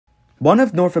One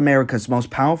of North America's most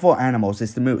powerful animals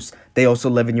is the moose. They also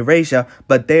live in Eurasia,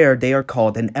 but there they are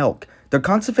called an elk. Their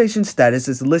conservation status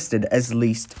is listed as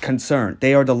least concern.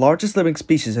 They are the largest living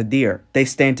species of deer. They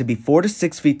stand to be 4 to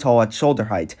 6 feet tall at shoulder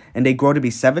height, and they grow to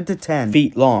be 7 to 10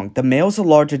 feet long. The males are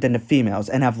larger than the females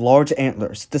and have large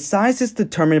antlers. The size is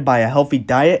determined by a healthy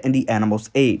diet and the animal's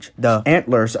age. The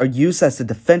antlers are used as a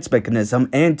defense mechanism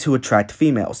and to attract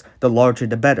females. The larger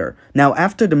the better. Now,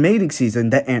 after the mating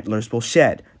season, the antlers will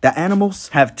shed. The animals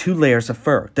have 2 layers of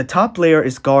fur. The top layer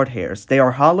is guard hairs. They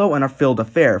are hollow and are filled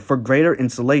with air for greater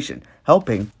insulation,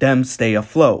 helping them stay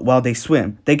afloat while they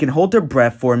swim. They can hold their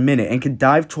breath for a minute and can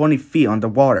dive 20 feet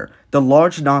underwater. The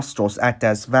large nostrils act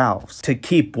as valves to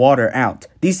keep water out.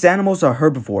 These animals are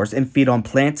herbivores and feed on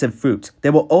plants and fruits. They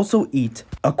will also eat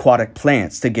aquatic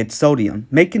plants to get sodium,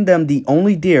 making them the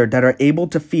only deer that are able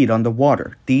to feed on the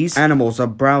water. These animals are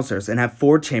browsers and have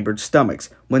 4-chambered stomachs.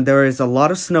 When there is a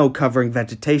lot of snow covering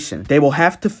vegetation, they will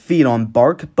have to feed on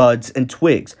bark, buds, and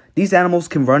twigs. These animals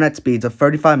can run at speeds of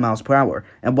 35 miles per hour,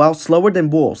 and while slower than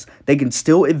wolves, they can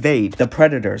still evade the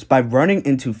predators by running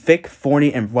into thick,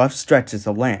 thorny, and rough stretches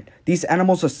of land. These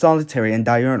animals are solitary and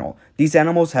diurnal. These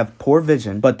animals have poor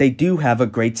vision, but they do have a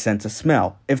great sense of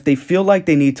smell. If they feel like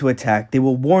they need to attack, they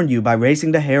will warn you by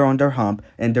raising the hair on their hump,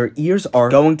 and their ears are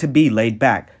going to be laid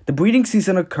back. The breeding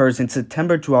season occurs in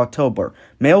September to October.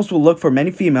 Males will look for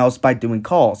many females by doing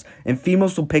calls, and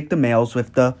females will pick the males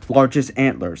with the largest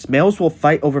antlers. Males will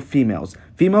fight over females.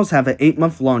 Females have an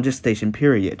 8-month-long gestation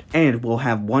period and will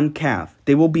have 1 calf.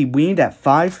 They will be weaned at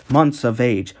 5 months of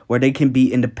age, where they can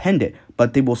be independent,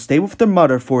 but they will stay with their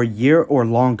mother for a year or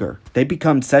longer. They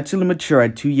become sexually mature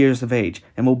at 2 years of age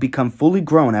and will become fully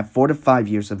grown at 4 to 5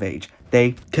 years of age.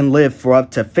 They can live for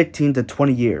up to 15 to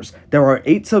 20 years. There are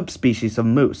 8 subspecies of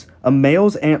moose. A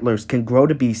male's antlers can grow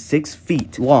to be 6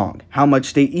 feet long. How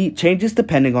much they eat changes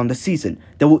depending on the season.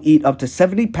 They will eat up to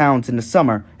 70 pounds in the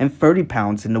summer and 30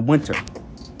 pounds in the winter.